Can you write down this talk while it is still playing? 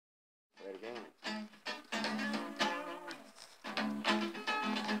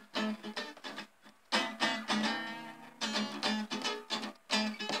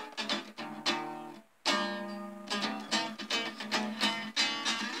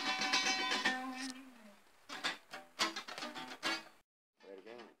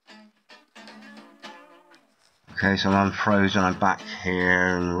Okay, so I'm unfrozen, I'm back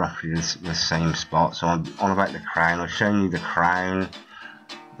here in roughly the same spot. So I'm on about the crown. I've shown you the crown.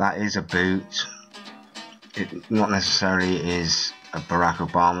 That is a boot. It not necessarily is a Barack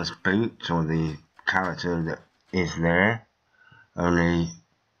Obama's boot or the character that is there. Only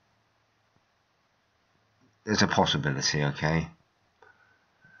there's a possibility, okay?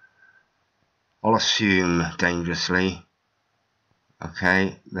 I'll assume dangerously.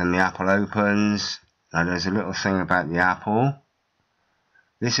 Okay, then the apple opens. Now there's a little thing about the apple.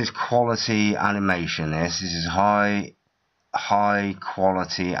 This is quality animation. This is high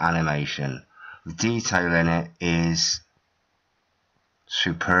quality animation. The detail in it is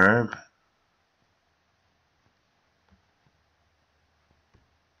superb.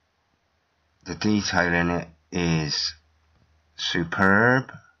 The detail in it is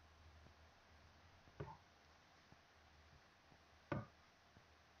superb.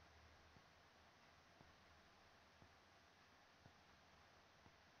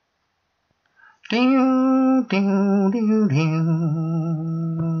 Now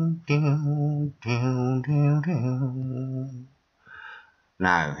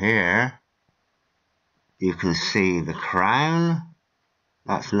here you can see the crown.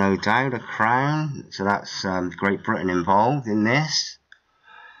 That's no doubt a crown, so that's Great Britain involved in this.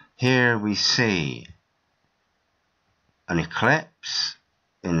 Here we see an eclipse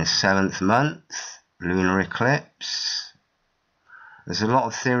in the 7th month, lunar eclipse. There's a lot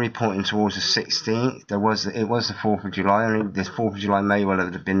of theory pointing towards the 16th. It was the 4th of July. Only this 4th of July may well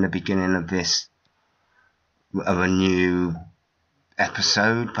have been the beginning of a new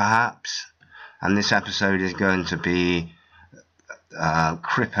episode, perhaps. And this episode is going to be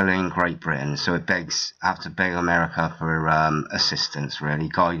crippling Great Britain. So it have to beg America for assistance, really,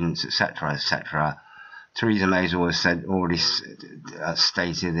 guidance, etc., etc. Theresa May's already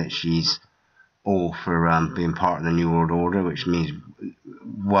stated that she's all for being part of the New World Order, which means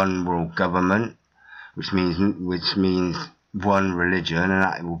one world government, which means one religion, and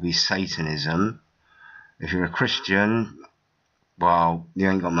that will be Satanism. If you're a Christian, well, you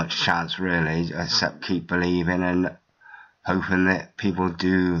ain't got much chance really, except keep believing and hoping that people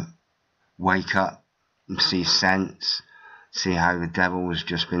do wake up and see sense, see how the devil has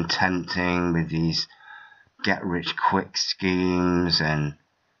just been tempting with these get-rich-quick schemes and,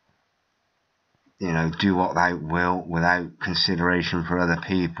 you know, do what thou wilt without consideration for other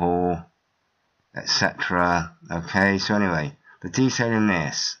people, etc. Okay, so anyway, the detail in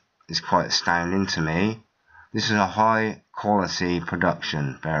this is quite astounding to me. This is a high quality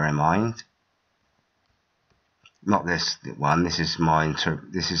production, bear in mind. Not this one, this is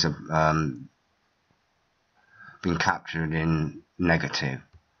this is been captured in negative.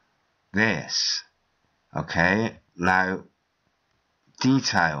 This, okay, now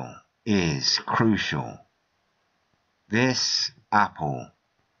detail is crucial. This apple,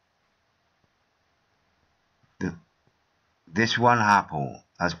 this one apple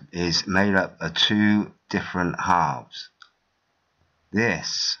is made up of 2 different halves.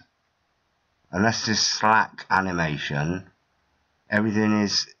 This, unless this slack animation, everything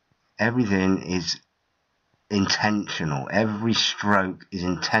is intentional. Every stroke is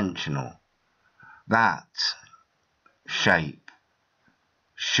intentional. That shape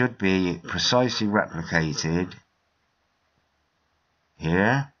should be precisely replicated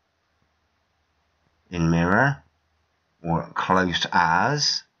here in mirror, or close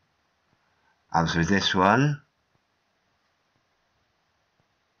as with this one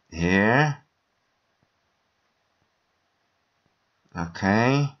here.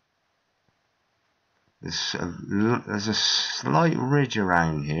 Okay, there's a slight ridge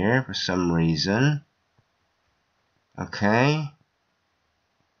around here for some reason. Okay,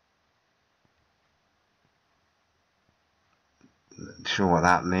 not sure what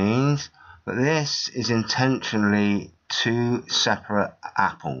that means, but this is intentionally 2 separate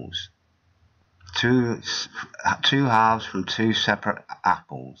apples, two halves from 2 separate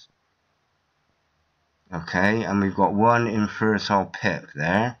apples. Okay, and we've got one infertile pip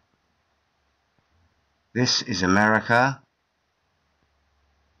there. This is America.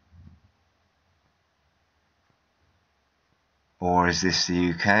 Or is this the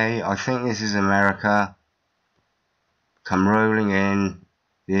UK? I think this is America. Come rolling in.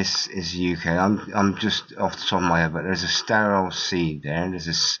 This is UK. I'm just off the top of my head, but there's a sterile seed there. There's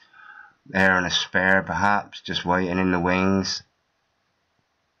this air and a spare, perhaps, just waiting in the wings.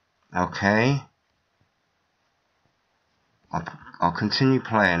 Okay. I'll continue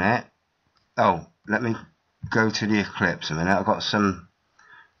playing it. Oh, let me go to the eclipse a minute. I've got some.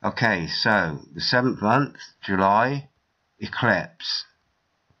 Okay, so the 7th month, July, eclipse.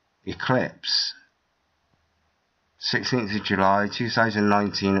 Eclipse. 16th of July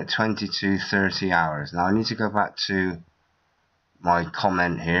 2019 at 22:30 hours. Now I need to go back to my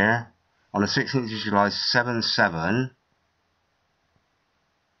comment here. On the 16th of July 7/7,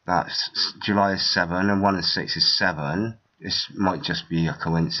 that's July is 7 and 1 and 6 is 7. This might just be a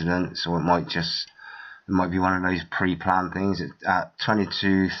coincidence, or it might be one of those pre-planned things. At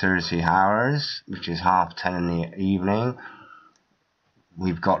 22:30 hours, which is 10:30 in the evening,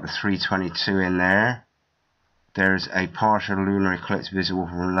 we've got the 3:22 in there. There's a partial lunar eclipse visible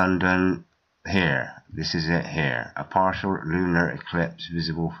from London here. This is it here. A partial lunar eclipse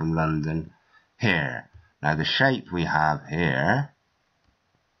visible from London here. Now the shape we have here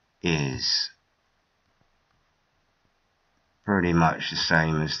is pretty much the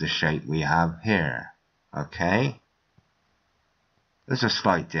same as the shape we have here. Okay? There's a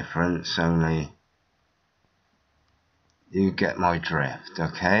slight difference, only you get my drift,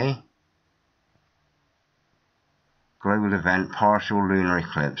 okay? Global event, partial lunar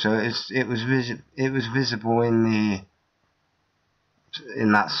eclipse. So it was visible in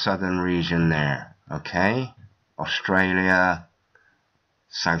that southern region there, okay? Australia,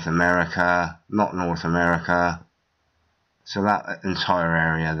 South America, not North America. So that entire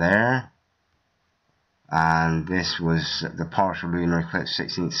area there. And this was the partial lunar eclipse,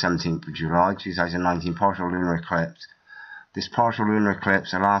 16th, 17th of July 2019, partial lunar eclipse. This partial lunar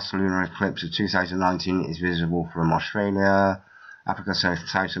eclipse, the last lunar eclipse of 2019, is visible from Australia, Africa,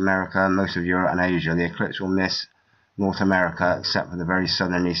 South America, most of Europe and Asia. The eclipse will miss North America except for the very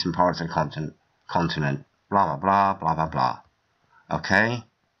southern eastern parts of the continent. Blah, blah, blah, blah, blah, blah. Okay?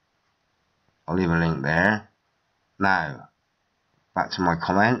 I'll leave a link there. Now, back to my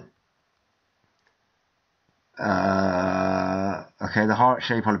comment. Okay, the heart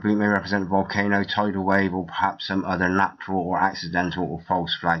shape on the boot may represent a volcano, tidal wave, or perhaps some other natural or accidental or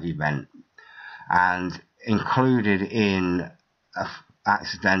false flag event. And included in an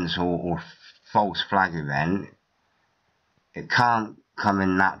accidental or false flag event, it can't come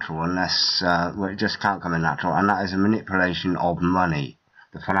in natural unless, well, it just can't come in natural, and that is a manipulation of money,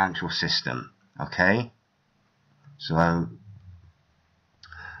 the financial system. Okay? So,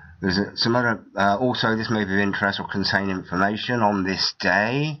 there's some other, also this may be of interest or contain information on this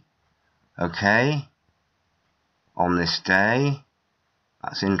day, okay, on this day,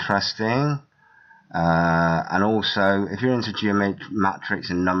 that's interesting, and also, if you're into geomatrix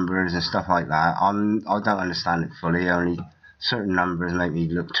and numbers and stuff like that, I don't understand it fully, only certain numbers make me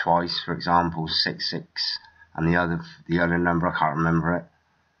look twice, for example, 66, and the other number, I can't remember it,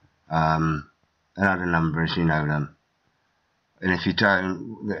 and other numbers, you know them. And if you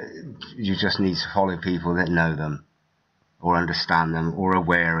don't, you just need to follow people that know them, or understand them, or are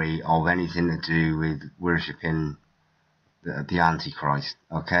wary of anything to do with worshipping the Antichrist,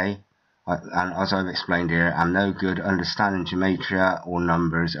 okay? And as I've explained here, I'm no good understanding gematria or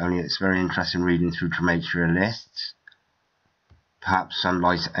numbers, only it's very interesting reading through gematria lists. Perhaps some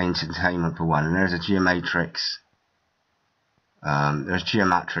light entertainment for one. And there's a geomatrix. There's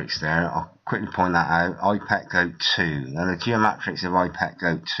GEMATRIX there. I'll quickly point that out. IPEC Goat 2. Now the geomatrix of IPEC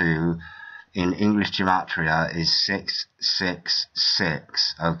Goat 2 in English gematria is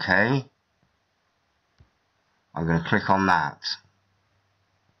 666. Okay? I'm going to click on that.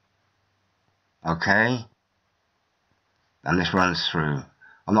 Okay? And this runs through.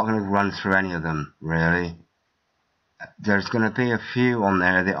 I'm not going to run through any of them, really. There's going to be a few on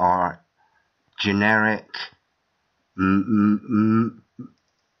there that are generic,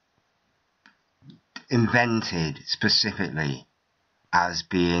 invented specifically as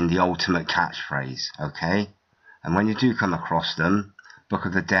being the ultimate catchphrase, okay? And when you do come across them, Book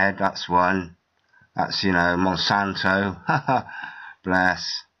of the Dead, that's one. That's, you know, Monsanto,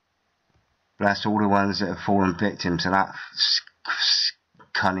 bless all the ones that have fallen victim to that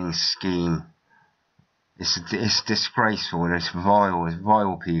cunning scheme. It's disgraceful, it's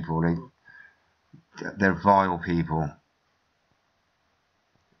vile people, they're vile people.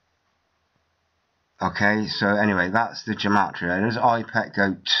 Okay, so anyway, that's the gematria. There's IPEC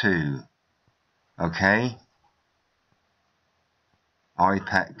Goat 2. Okay?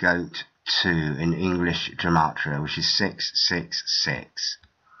 IPEC Goat 2 in English gematria, which is 666.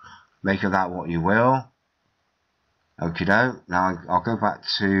 Make of that what you will. Okie doke. Now I'll go back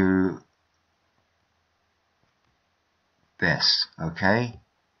to this. Okay?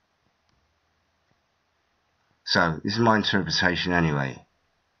 So, this is my interpretation anyway.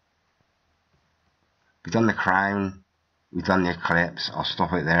 We've done the crown, we've done the eclipse, I'll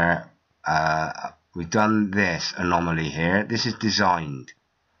stop it there. We've done this anomaly here. This is designed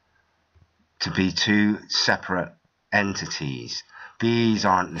to be two separate entities. These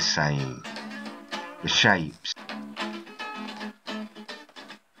aren't the same. The shapes